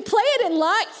this and we play it in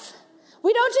life.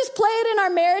 We don't just play it in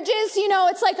our marriages,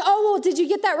 it's like, oh, well, did you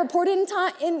get that report in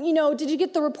time? Did you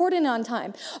get the report in on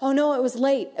time? Oh no, it was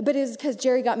late, but it was because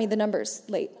Jerry got me the numbers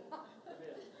late.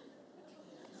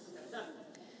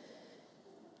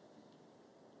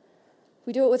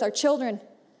 We do it with our children.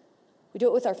 We do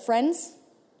it with our friends.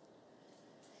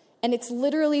 And it's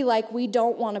literally like we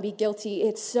don't want to be guilty.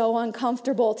 It's so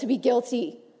uncomfortable to be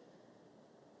guilty.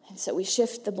 And so we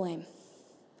shift the blame.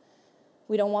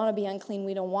 We don't want to be unclean.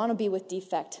 We don't want to be with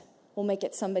defect. We'll make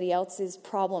it somebody else's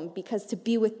problem, because to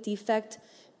be with defect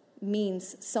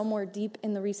means somewhere deep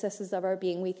in the recesses of our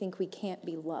being, we think we can't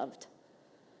be loved.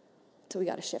 So we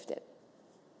got to shift it.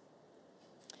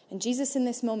 And Jesus in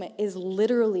this moment is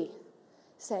literally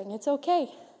saying, it's okay.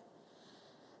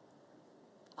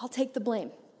 I'll take the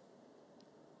blame.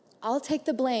 I'll take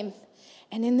the blame.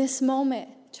 And in this moment,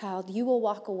 child, you will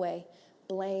walk away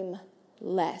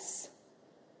blameless.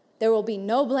 There will be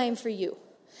no blame for you.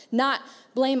 Not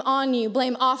blame on you,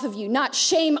 blame off of you. Not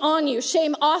shame on you,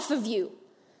 shame off of you.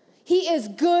 He is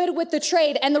good with the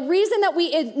trade. And the reason that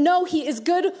we know he is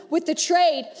good with the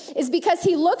trade is because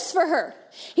he looks for her.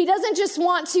 He doesn't just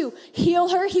want to heal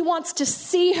her. He wants to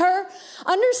see her.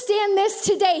 Understand this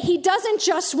today. He doesn't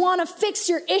just want to fix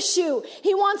your issue.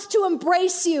 He wants to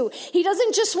embrace you. He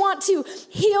doesn't just want to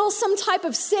heal some type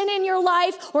of sin in your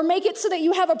life or make it so that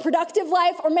you have a productive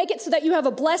life or make it so that you have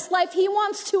a blessed life. He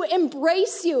wants to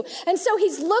embrace you. And so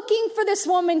he's looking for this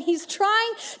woman. He's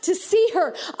trying to see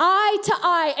her eye to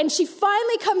eye. And she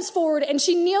finally comes forward and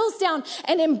she kneels down.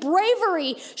 And in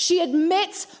bravery, she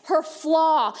admits her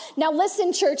flaw. Now listen,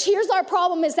 church, here's our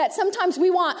problem, is that sometimes we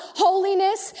want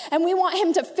holiness and we want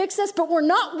him to fix us, but we're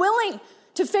not willing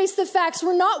to face the facts.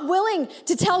 We're not willing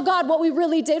to tell God what we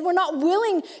really did. We're not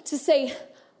willing to say,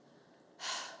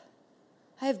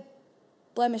 I have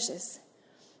blemishes.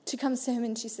 She comes to him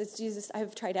and she says, Jesus,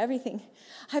 I've tried everything.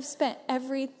 I've spent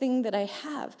everything that I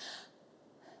have.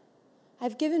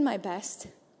 I've given my best.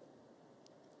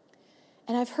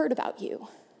 And I've heard about you.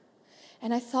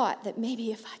 And I thought that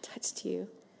maybe if I touched you,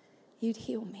 you'd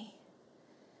heal me.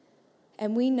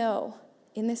 And we know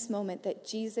in this moment that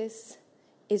Jesus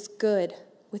is good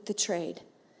with the trade.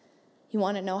 You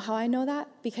want to know how I know that?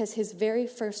 Because his very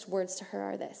first words to her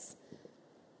are this: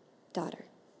 daughter.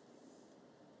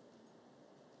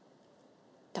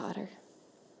 Daughter.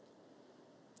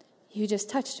 You just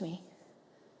touched me.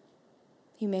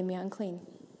 You made me unclean.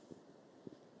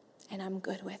 And I'm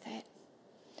good with it.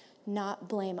 Not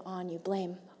blame on you,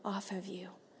 blame off of you,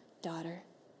 daughter.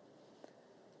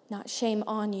 Not shame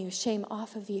on you, shame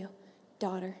off of you,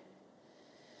 daughter.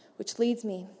 Which leads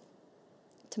me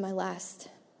to my last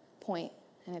point,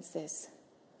 and it's this.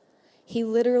 He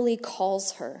literally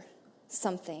calls her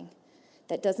something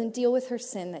that doesn't deal with her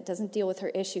sin, that doesn't deal with her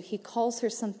issue. He calls her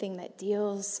something that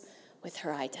deals with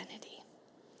her identity,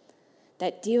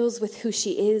 that deals with who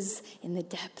she is in the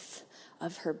depth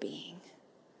of her being.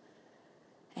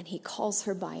 And he calls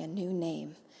her by a new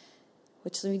name.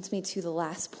 Which leads me to the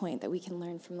last point that we can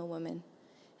learn from the woman.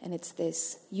 And it's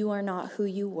this: you are not who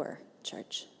you were,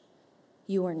 church.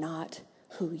 You are not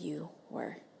who you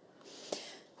were.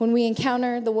 When we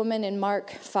encounter the woman in Mark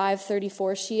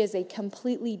 5:34, she is a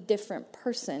completely different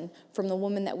person from the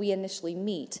woman that we initially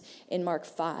meet in Mark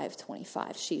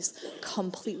 5:25. She's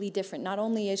completely different. Not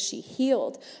only is she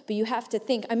healed, but you have to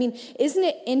think, isn't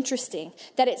it interesting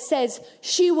that it says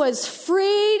she was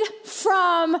freed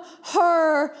from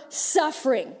her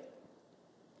suffering?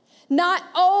 Not,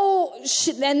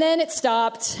 and then it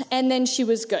stopped, and then she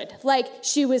was good. Like,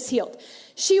 she was healed.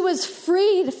 She was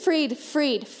freed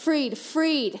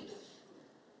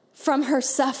from her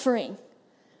suffering.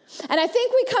 And I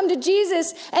think we come to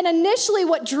Jesus, and initially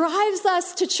what drives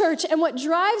us to church and what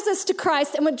drives us to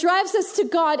Christ and what drives us to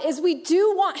God is we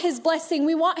do want his blessing.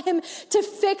 We want him to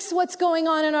fix what's going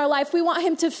on in our life. We want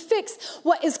him to fix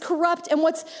what is corrupt and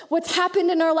what's happened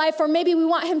in our life. Or maybe we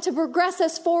want him to progress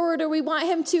us forward, or we want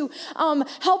him to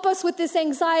help us with this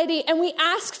anxiety. And we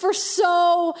ask for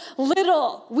so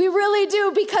little. We really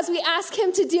do, because we ask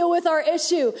him to deal with our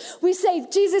issue. We say,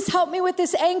 Jesus, help me with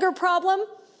this anger problem.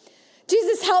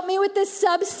 Jesus, help me with this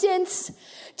substance.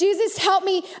 Jesus, help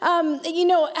me,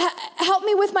 help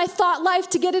me with my thought life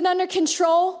to get it under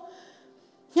control.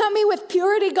 Help me with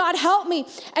purity, God, help me.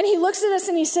 And he looks at us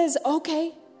and he says,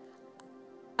 okay,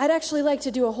 I'd actually like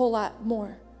to do a whole lot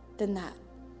more than that.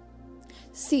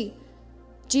 See,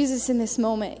 Jesus in this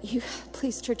moment,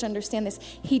 please church understand this,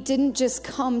 he didn't just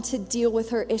come to deal with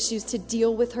her issues, to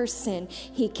deal with her sin.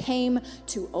 He came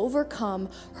to overcome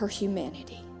her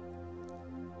humanity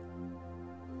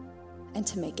and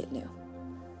to make it new.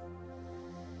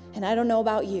 And I don't know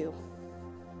about you,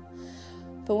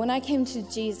 but when I came to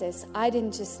Jesus, I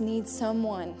didn't just need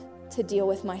someone to deal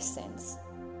with my sins.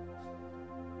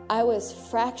 I was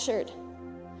fractured.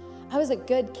 I was a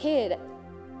good kid,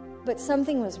 but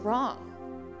something was wrong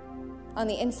on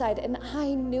the inside, and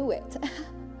I knew it.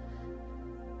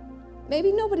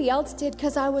 Maybe nobody else did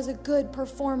because I was a good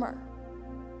performer,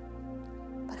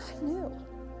 but I knew.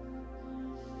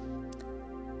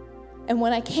 And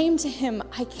when I came to him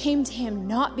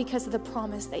not because of the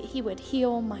promise that he would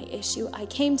heal my issue. I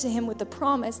came to him with the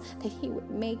promise that he would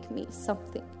make me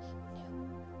something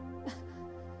new.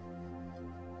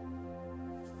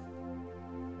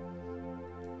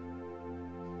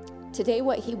 Today,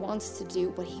 what he wants to do,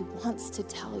 what he wants to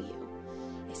tell you,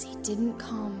 is he didn't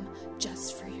come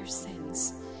just for your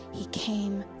sins. He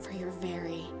came for your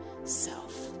very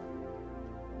self.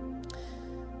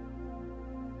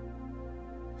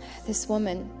 This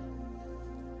woman,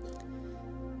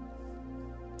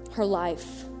 her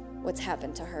life, what's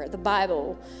happened to her. The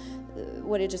Bible,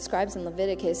 what it describes in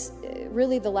Leviticus,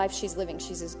 really the life she's living,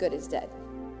 she's as good as dead.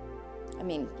 I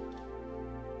mean,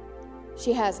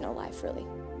 she has no life, really.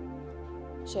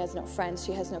 She has no friends.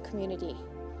 She has no community.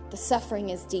 The suffering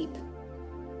is deep.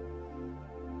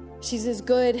 She's as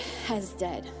good as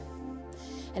dead.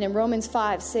 And in Romans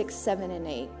 5, 6, 7, and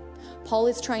 8, Paul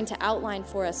is trying to outline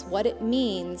for us what it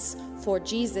means for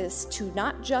Jesus to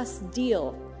not just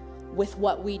deal with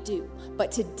what we do,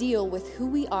 but to deal with who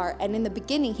we are. And in the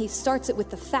beginning, he starts it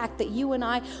with the fact that you and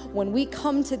I, when we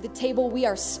come to the table, we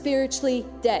are spiritually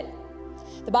dead.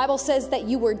 The Bible says that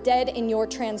you were dead in your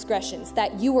transgressions,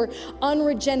 that you were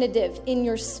unregenerative in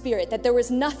your spirit, that there was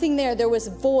nothing there, there was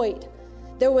void.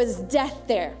 There was death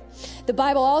there. The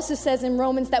Bible also says in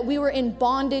Romans that we were in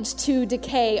bondage to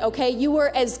decay, okay? You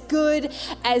were as good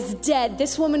as dead.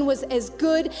 This woman was as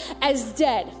good as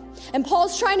dead. And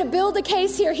Paul's trying to build a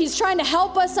case here. He's trying to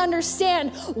help us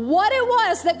understand what it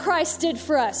was that Christ did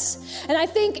for us. And I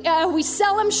think we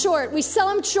sell him short. We sell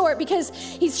him short because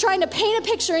he's trying to paint a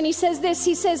picture, and he says this.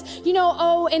 He says, in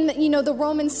the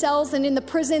Roman cells and in the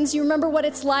prisons, you remember what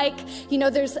it's like.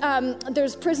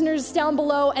 There's prisoners down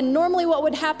below, and normally what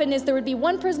would happen is there would be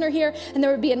one prisoner here, and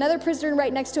there would be another prisoner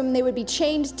right next to him, and they would be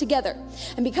chained together.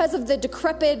 And because of the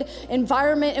decrepit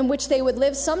environment in which they would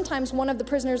live, sometimes one of the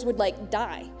prisoners would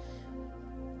die.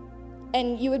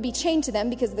 And you would be chained to them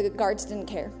because the guards didn't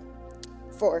care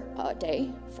for a day,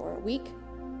 for a week,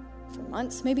 for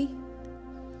months maybe.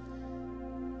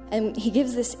 And he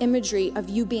gives this imagery of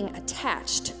you being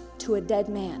attached to a dead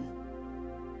man,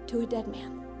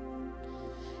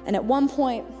 And at one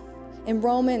point in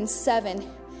Romans 7,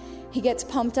 he gets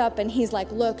pumped up and he's like,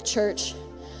 look, church,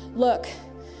 look.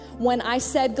 When I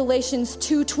said Galatians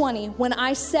 2:20, when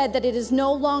I said that it is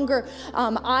no longer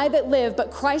I that live,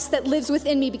 but Christ that lives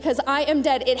within me because I am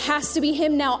dead, it has to be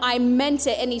him now. I meant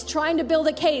it. And he's trying to build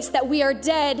a case that we are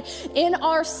dead in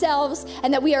ourselves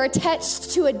and that we are attached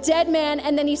to a dead man.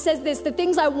 And then he says this, the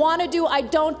things I want to do, I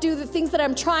don't do. The things that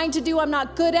I'm trying to do, I'm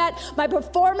not good at. My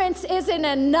performance isn't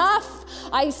enough.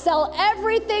 I sell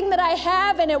everything that I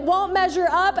have and it won't measure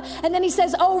up. And then he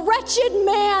says, oh, wretched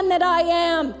man that I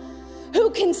am. Who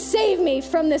can save me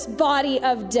from this body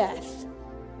of death?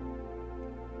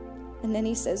 And then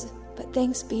he says, but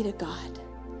thanks be to God.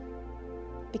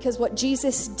 Because what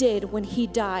Jesus did when he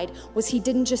died was he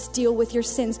didn't just deal with your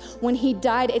sins. When he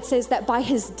died, it says that by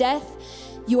his death,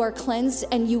 you are cleansed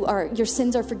and your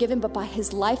sins are forgiven, but by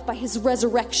his life, by his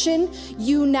resurrection,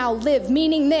 you now live.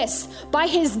 Meaning this, by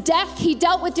his death, he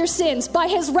dealt with your sins. By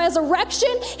his resurrection,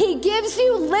 he gives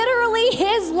you literally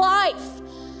his life.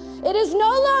 It is no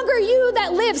longer you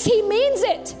that lives. He means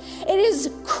it. It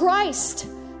is Christ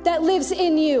that lives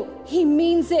in you. He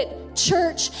means it,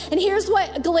 church. And here's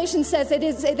what Galatians says. It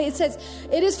says,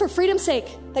 it is for freedom's sake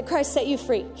that Christ set you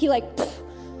free.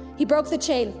 He broke the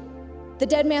chain. The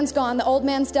dead man's gone. The old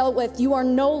man's dealt with. You are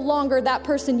no longer that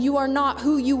person. You are not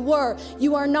who you were.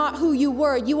 You are not who you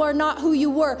were. You are not who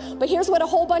you were. But here's what a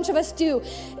whole bunch of us do.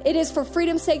 It is for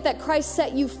freedom's sake that Christ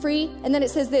set you free. And then it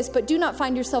says this, but do not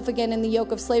find yourself again in the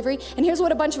yoke of slavery. And here's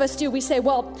what a bunch of us do. We say,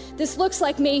 well, this looks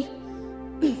like me.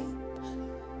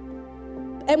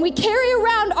 And we carry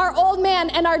around our old man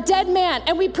and our dead man.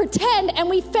 And we pretend and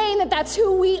we feign that that's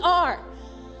who we are.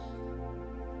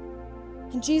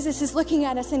 And Jesus is looking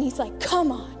at us and he's like,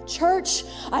 come on, church.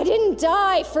 I didn't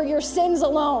die for your sins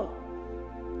alone.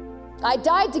 I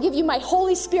died to give you my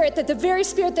Holy Spirit, that the very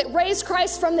Spirit that raised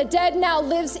Christ from the dead now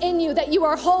lives in you, that you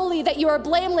are holy, that you are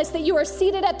blameless, that you are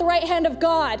seated at the right hand of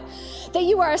God, that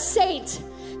you are a saint,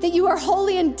 that you are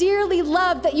holy and dearly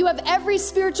loved, that you have every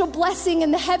spiritual blessing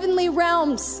in the heavenly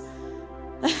realms.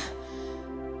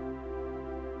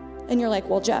 And you're like,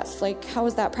 well, Jess, how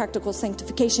is that practical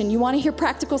sanctification? You want to hear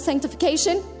practical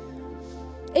sanctification?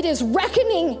 It is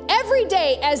reckoning every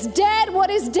day as dead what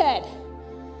is dead,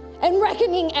 and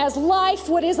reckoning as life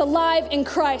what is alive in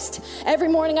Christ. Every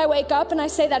morning I wake up and I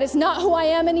say, that is not who I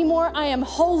am anymore. I am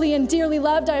holy and dearly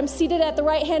loved. I am seated at the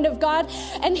right hand of God.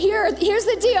 And here's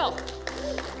the deal.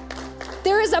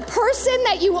 There is a person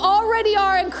that you already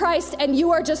are in Christ, and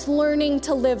you are just learning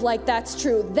to live like that's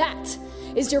true. That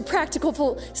is your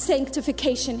practical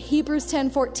sanctification. Hebrews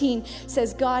 10:14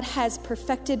 says God has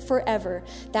perfected forever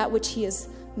that which he is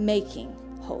making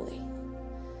holy.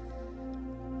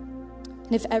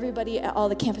 And if everybody at all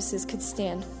the campuses could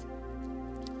stand,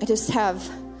 I just have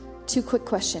 2 quick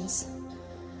questions.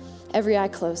 Every eye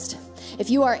closed. If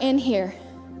you are in here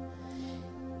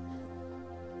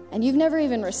and you've never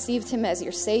even received him as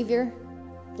your Savior,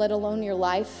 let alone your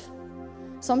life,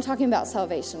 so I'm talking about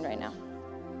salvation right now.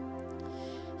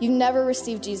 You never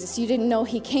received Jesus. You didn't know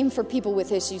he came for people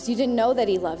with issues. You didn't know that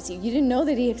he loves you. You didn't know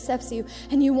that he accepts you.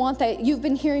 And you want that. You've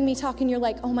been hearing me talk and you're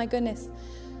like, oh my goodness,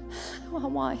 I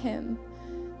want him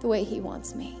the way he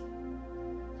wants me.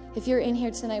 If you're in here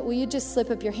tonight, will you just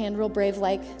slip up your hand real brave,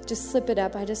 just slip it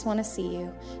up. I just want to see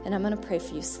you. And I'm going to pray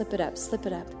for you. Slip it up, slip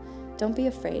it up. Don't be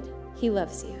afraid. He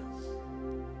loves you.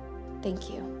 Thank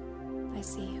you. I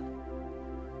see you.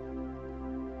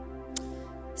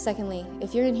 Secondly,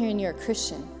 if you're in here and you're a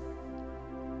Christian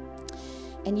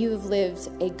and you have lived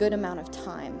a good amount of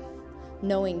time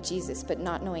knowing Jesus, but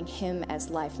not knowing him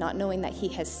as life, not knowing that he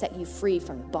has set you free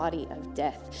from the body of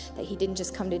death, that he didn't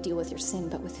just come to deal with your sin,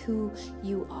 but with who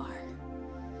you are.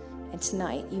 And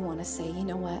tonight you want to say, you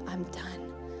know what? I'm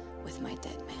done with my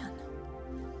dead man.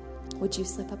 Would you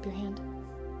slip up your hand?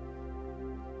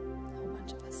 A whole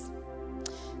bunch of us.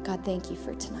 God, thank you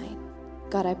for tonight.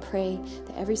 God, I pray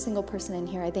that every single person in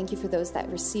here, I thank you for those that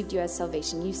received you as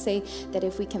salvation. You say that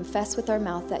if we confess with our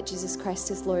mouth that Jesus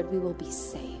Christ is Lord, we will be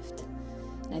saved.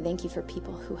 And I thank you for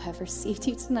people who have received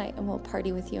you tonight and will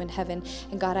party with you in heaven.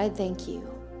 And God, I thank you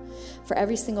for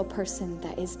every single person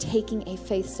that is taking a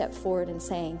faith step forward and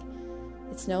saying,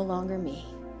 it's no longer me,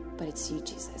 but it's you,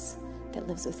 Jesus, that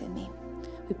lives within me.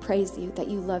 We praise you that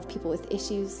you love people with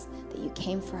issues, that you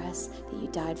came for us, that you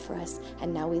died for us,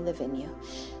 and now we live in you.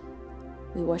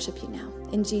 We worship you now.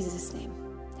 In Jesus' name,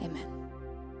 amen.